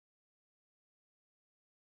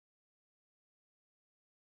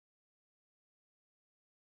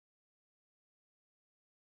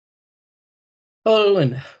Hello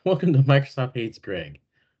and welcome to Microsoft Hates Greg.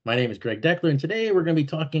 My name is Greg Deckler, and today we're going to be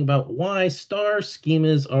talking about why star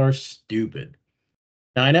schemas are stupid.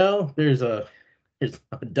 Now, I know there's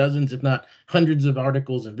dozens, if not hundreds, of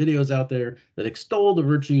articles and videos out there that extol the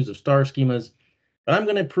virtues of star schemas, but I'm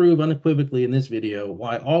going to prove unequivocally in this video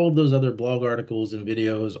why all of those other blog articles and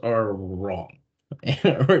videos are wrong,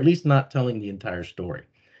 or at least not telling the entire story.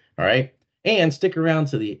 All right. And stick around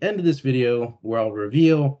to the end of this video where I'll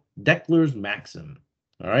reveal Deckler's Maxim.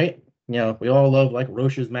 All right. We all love like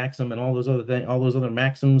Roche's Maxim and all those other things, all those other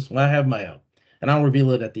Maxims. Well, I have my own, and I'll reveal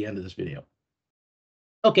it at the end of this video.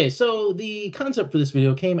 Okay, so the concept for this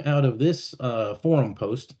video came out of this forum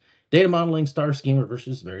post, data modeling star schema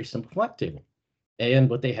versus very simple fact table. And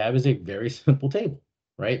what they have is a very simple table,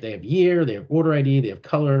 right? They have year, they have order ID, they have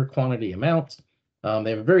color, quantity, amount. They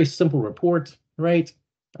have a very simple report, right?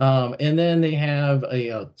 And then they have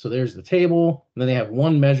so there's the table, and then they have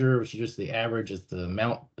one measure, which is just the average, is the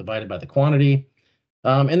amount divided by the quantity.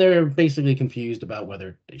 And they're basically confused about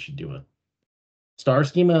whether they should do a star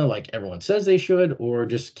schema like everyone says they should, or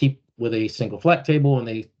just keep with a single flat table, and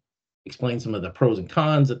they explain some of the pros and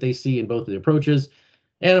cons that they see in both of the approaches.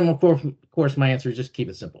 And of course, my answer is just keep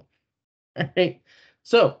it simple. All right.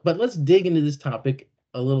 So, but let's dig into this topic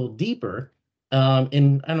a little deeper,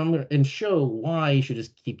 and I'm going to show why you should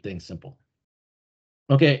just keep things simple.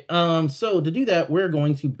 Okay. So to do that, we're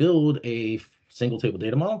going to build a single table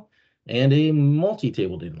data model and a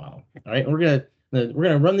multi-table data model. All right. And we're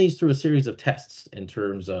gonna run these through a series of tests in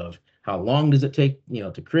terms of how long does it take,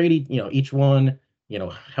 to create, each one,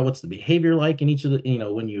 what's the behavior like in each of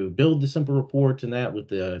the, when you build the simple report and that with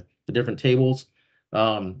the different tables,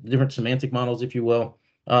 different semantic models, if you will.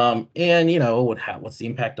 And what's the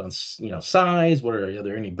impact on size? Are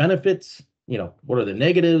there any benefits? What are the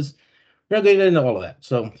negatives? We're going to get into all of that.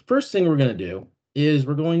 So first thing we're going to do is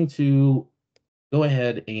we're going to go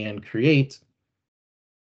ahead and create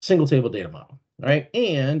single table data model. All right.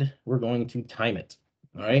 And we're going to time it.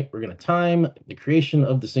 All right. We're going to time the creation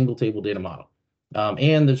of the single table data model.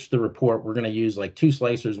 And the report, we're going to use like two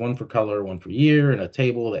slicers, one for color, one for year, and a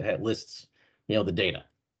table that lists, the data.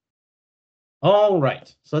 All right.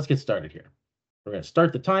 So let's get started here. We're going to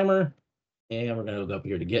start the timer, and we're going to go up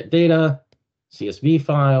here to get data, CSV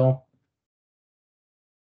file,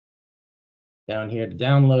 down here to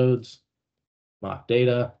downloads, mock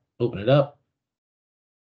data, open it up,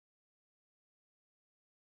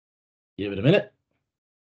 give it a minute,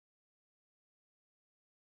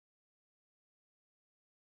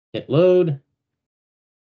 hit load.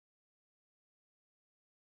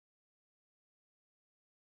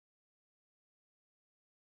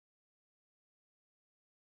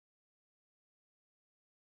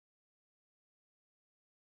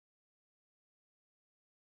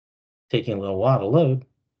 Taking a little while to load.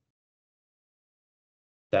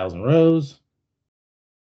 1,000 rows.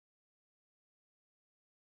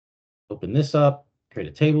 Open this up, create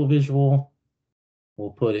a table visual. We'll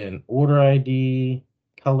put in order ID,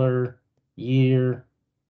 color, year,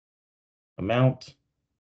 amount,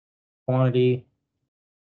 quantity.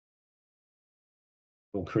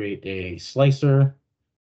 We'll create a slicer.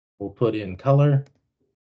 We'll put in color,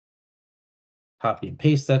 copy and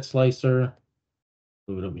paste that slicer,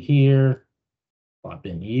 move it over here, plop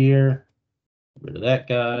in year, get rid of that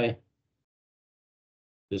guy,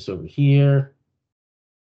 this over here,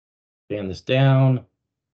 fan this down,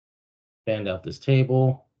 fan out this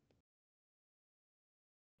table,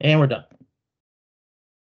 and we're done.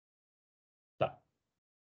 Done.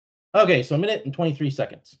 Okay, so a minute and 23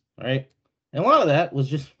 seconds, all right? And a lot of that was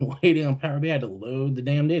just waiting on Power BI to load the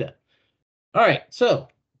damn data. All right, so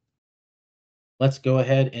let's go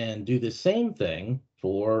ahead and do the same thing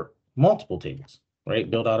for multiple tables, right?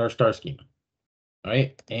 Build out our star schema. All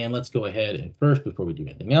right, and let's go ahead and first, before we do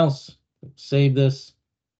anything else, save this.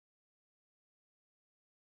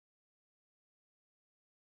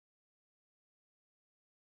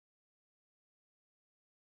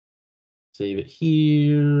 Save it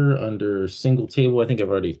here under single table. I think I've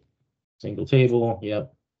already single table.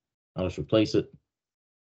 Yep. I'll just replace it.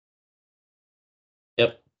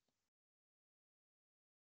 Yep.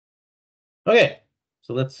 Okay.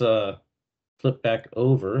 So let's flip back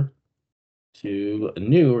over to a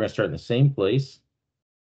new. We're going to start in the same place.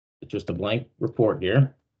 It's just a blank report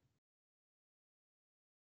here.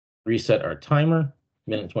 Reset our timer,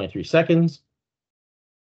 minute and 23 seconds.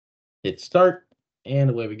 Hit start, and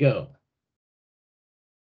away we go.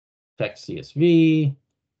 Text CSV.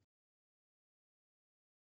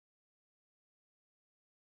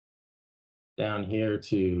 Down here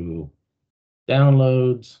to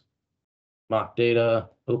downloads, mock data,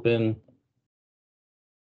 open.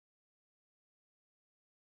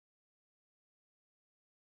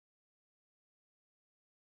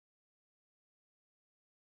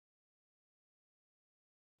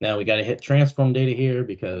 Now we got to hit transform data here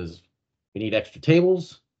because we need extra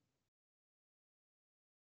tables.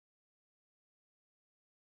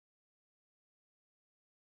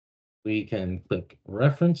 We can click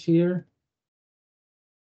reference here,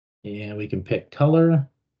 and we can pick color.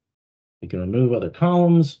 We can remove other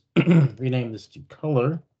columns, rename this to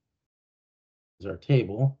color as our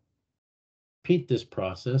table. Repeat this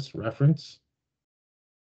process, reference,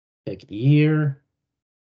 pick year,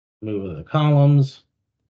 move other columns,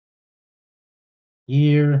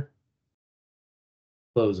 year,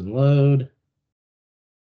 close and load.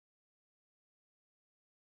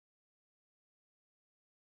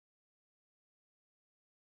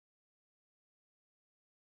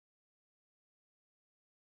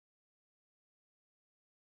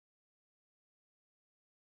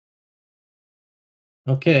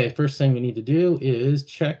 Okay, first thing we need to do is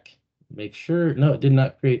check, make sure, no, it did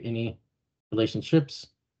not create any relationships.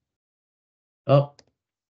 Oh,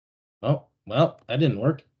 well, that didn't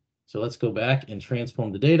work. So let's go back and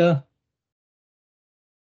transform the data.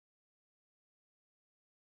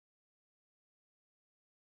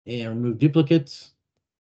 And remove duplicates.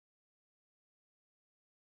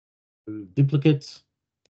 Remove duplicates.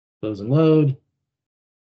 Close and load.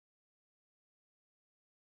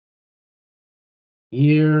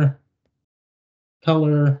 Year.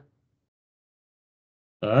 Color.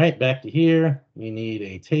 All right, back to here. We need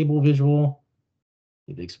a table visual.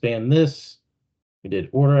 We need to expand this. We did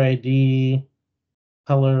order ID,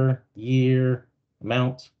 color, year,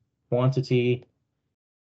 amount, quantity,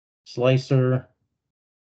 slicer.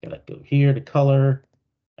 Gotta go here to color,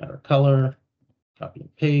 add our color, copy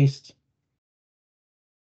and paste.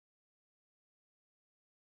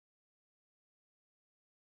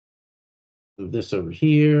 Move this over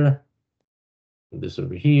here, move this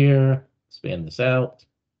over here, expand this out,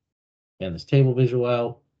 and this table visual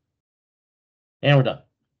out, and we're done.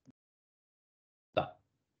 Stop.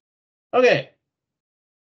 Okay,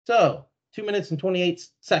 so 2 minutes and 28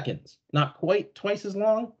 seconds. Not quite twice as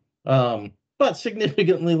long, but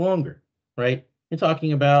significantly longer, right? You're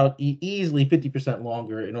talking about easily 50%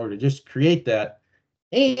 longer in order to just create that.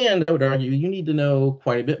 And I would argue you need to know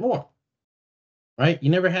quite a bit more, right? You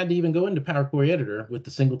never had to even go into Power Query Editor with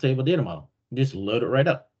the single table data model. You just load it right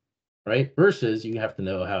up, right? Versus you have to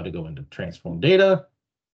know how to go into transform data.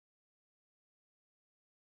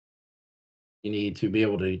 You need to be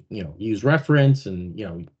able to, use reference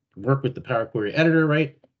and, work with the Power Query Editor,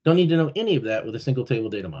 right? Don't need to know any of that with a single table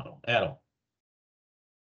data model at all.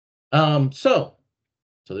 So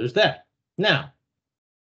there's that. Now,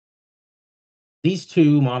 these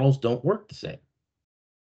two models don't work the same.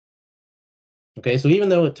 Okay, so even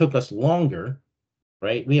though it took us longer,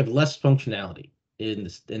 right, we have less functionality in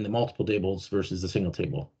the multiple tables versus the single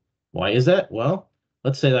table. Why is that? Well,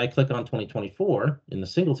 let's say that I click on 2024 in the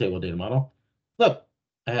single table data model. Look,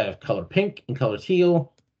 I have color pink and color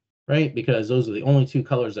teal, right? Because those are the only two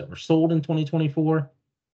colors that were sold in 2024.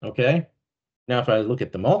 Okay. Now, if I look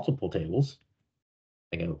at the multiple tables,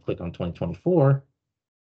 I go click on 2024.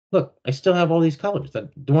 Look, I still have all these colors that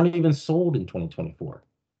weren't even sold in 2024.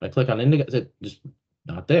 I click on indigo, it's just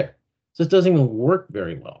not there. So this doesn't even work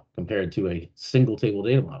very well compared to a single table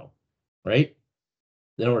data model, right?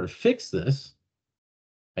 In order to fix this,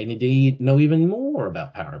 I need to know even more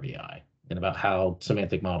about Power BI and about how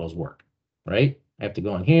semantic models work, right? I have to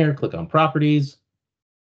go in here, click on properties,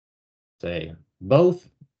 say both,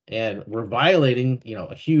 and we're violating,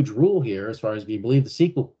 a huge rule here as far as we believe the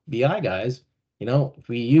SQL BI guys, if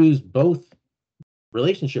we use both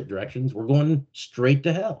relationship directions, we're going straight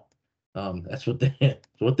to hell. That's what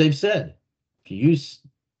they've said. If you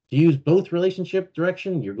use both relationship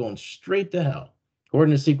direction, you're going straight to hell,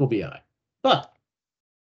 according to SQL BI. But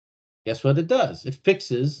guess what it does? It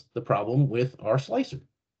fixes the problem with our slicer,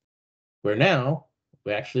 where now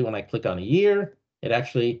when I click on a year, it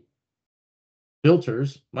actually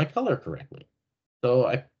filters my color correctly. So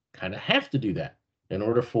I kind of have to do that in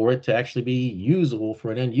order for it to actually be usable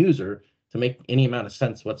for an end user to make any amount of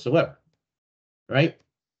sense whatsoever, right?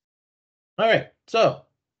 All right, so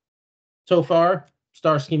far,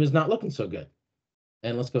 star schema is not looking so good.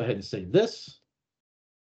 And let's go ahead and save this.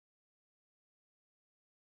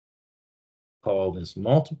 Call this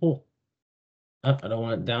multiple. Oh, I don't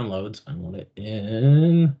want it downloads. I want it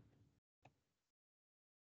in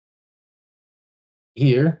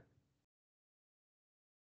here.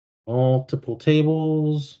 Multiple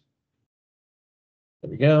tables. There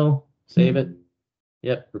we go. Save it.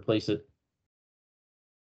 Yep, replace it.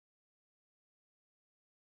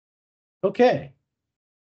 Okay.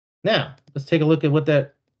 Now, let's take a look at what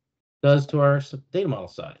that does to our data model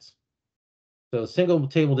size. So single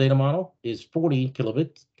table data model is 40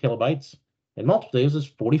 kilobytes, and multiple tables is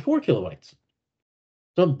 44 kilobytes.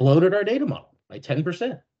 So it bloated our data model by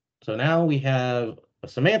 10%. So now we have a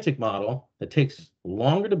semantic model that takes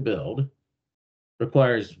longer to build,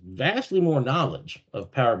 requires vastly more knowledge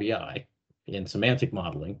of Power BI in semantic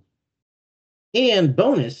modeling, and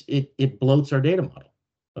bonus, it bloats our data model.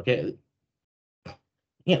 Okay,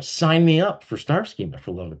 sign me up for star schema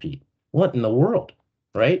for love of Pete. What in the world,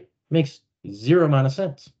 right? Makes zero amount of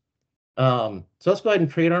sense. So let's go ahead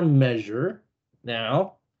and create our measure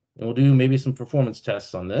now, and we'll do maybe some performance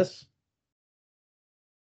tests on this.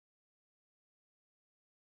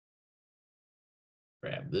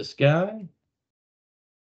 Grab this guy.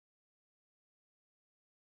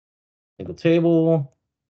 Single table.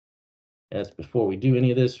 That's before we do any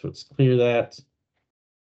of this. Let's clear that.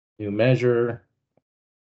 New measure.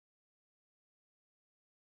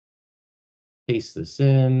 Paste this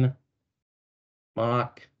in.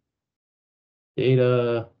 Mock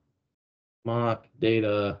data. Mock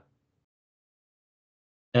data.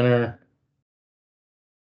 Enter.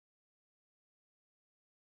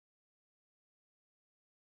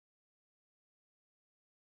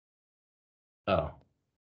 Oh.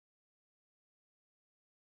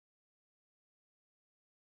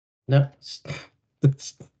 No.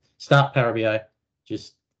 Stop, Power BI.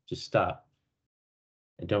 Just stop.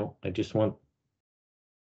 I just want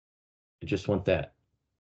that.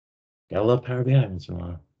 Gotta love Power BI once in a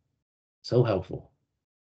while. So helpful.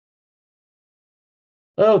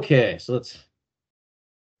 Okay, so let's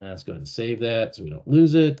go ahead and save that so we don't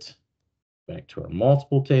lose it. Back to our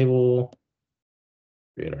multiple table.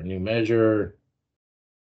 Create our new measure.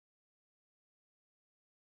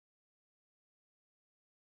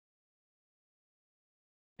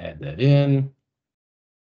 Add that in.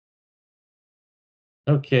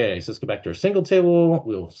 Okay, so let's go back to our single table.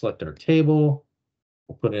 We'll select our table.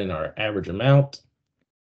 We'll put in our average amount,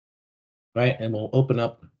 right? And we'll open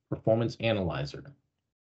up Performance Analyzer.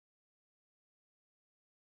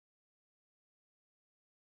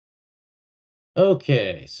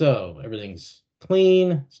 Okay, so everything's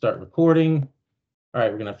clean. Start recording. All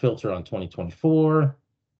right, we're going to filter on 2024,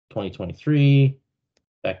 2023,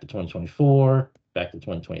 back to 2024, back to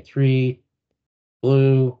 2023,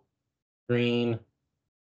 blue, green,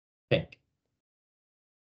 pink.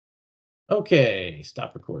 Okay,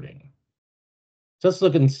 stop recording. So let's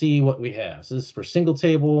look and see what we have. So this is for single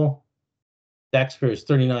table. DAX query is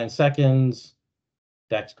 39 seconds.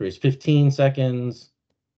 DAX query is 15 seconds.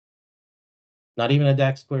 Not even a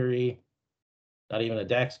DAX query. Not even a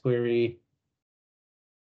DAX query.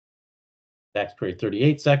 DAX query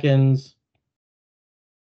 38 seconds.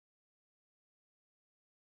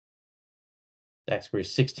 DAX query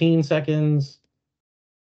is 16 seconds.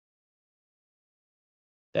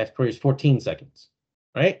 DAX query is 14 seconds,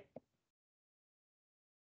 right?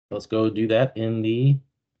 Let's go do that in the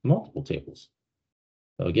multiple tables.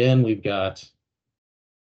 So again, we've got,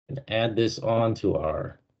 and add this on to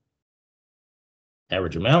our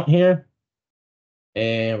average amount here.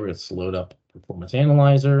 And we're going to load up Performance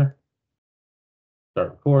Analyzer.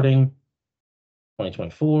 Start recording.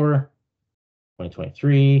 2024,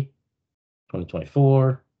 2023,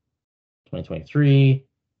 2024, 2023,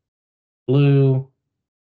 blue,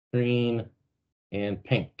 green, and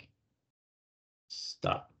pink.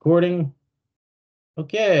 Stop recording.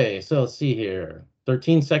 Okay, so let's see here.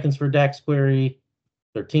 13 seconds for DAX query,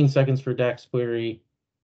 13 seconds for DAX query,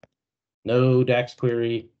 no DAX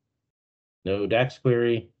query, no DAX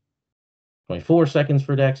query, 24 seconds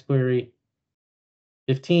for DAX query,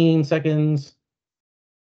 15 seconds,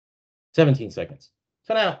 17 seconds.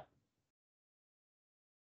 So now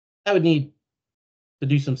I would need to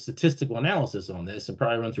do some statistical analysis on this and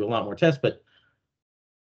probably run through a lot more tests, but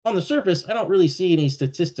on the surface, I don't really see any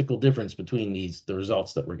statistical difference between the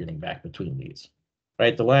results that we're getting back between these,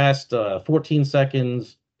 right? The last 14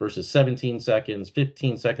 seconds versus 17 seconds,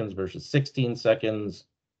 15 seconds versus 16 seconds,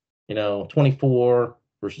 24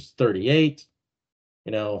 versus 38,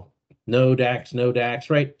 no DAX,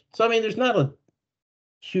 right? So, I mean, there's not a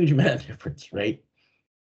huge amount of difference, right?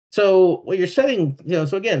 So what you're setting,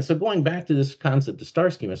 so again, so going back to this concept of star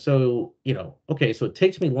schema, so, okay, so it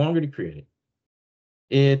takes me longer to create it.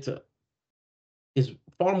 It is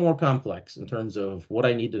far more complex in terms of what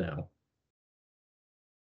I need to know.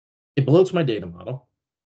 It bloats my data model,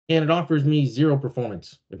 and it offers me zero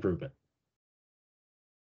performance improvement.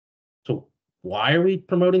 So why are we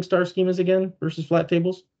promoting star schemas again versus flat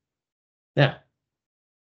tables? Now,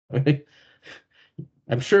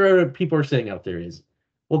 I'm sure people are saying out there is,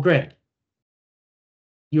 well, Greg,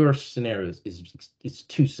 your scenario is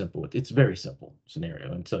too simple. It's very simple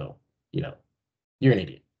scenario. And so, you're an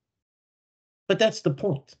idiot. But that's the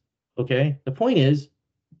point, okay? The point is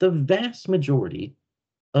the vast majority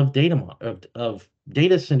of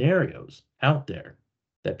data scenarios out there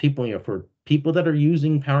that people, for people that are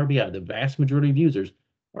using Power BI, the vast majority of users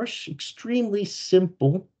are extremely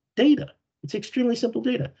simple data. It's extremely simple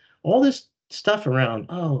data. All this stuff around,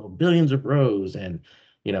 oh, billions of rows and,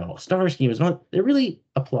 star schemas, it really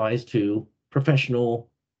applies to professional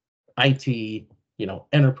IT,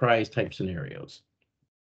 enterprise type scenarios.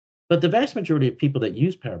 But the vast majority of people that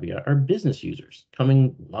use Power BI are business users,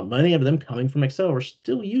 many of them coming from Excel or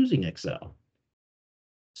still using Excel.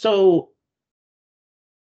 So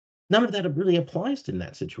none of that really applies in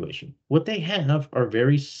that situation. What they have are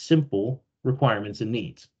very simple requirements and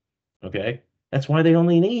needs. Okay, that's why they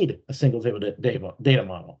only need a single data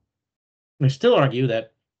model. And I still argue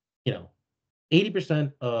that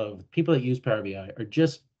 80% of people that use Power BI are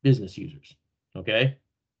just business users. Okay,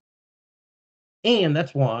 and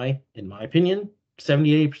that's why, in my opinion,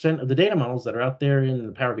 70-80% of the data models that are out there in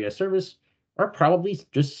the Power BI service are probably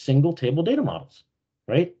just single table data models,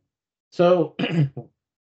 right? So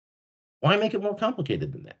why make it more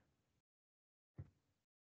complicated than that?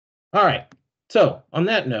 All right. So on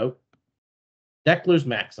that note, Deckler's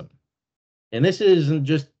Maxim. And this isn't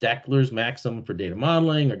just Deckler's Maxim for data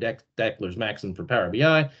modeling or Deckler's Maxim for Power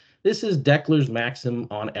BI. This is Deckler's Maxim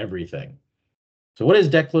on everything. So what is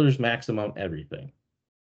Deckler's Maxim on everything?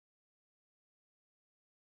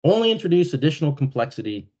 Only introduce additional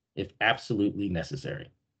complexity if absolutely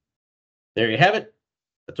necessary. There you have it.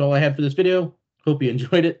 That's all I had for this video. Hope you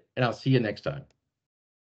enjoyed it, and I'll see you next time.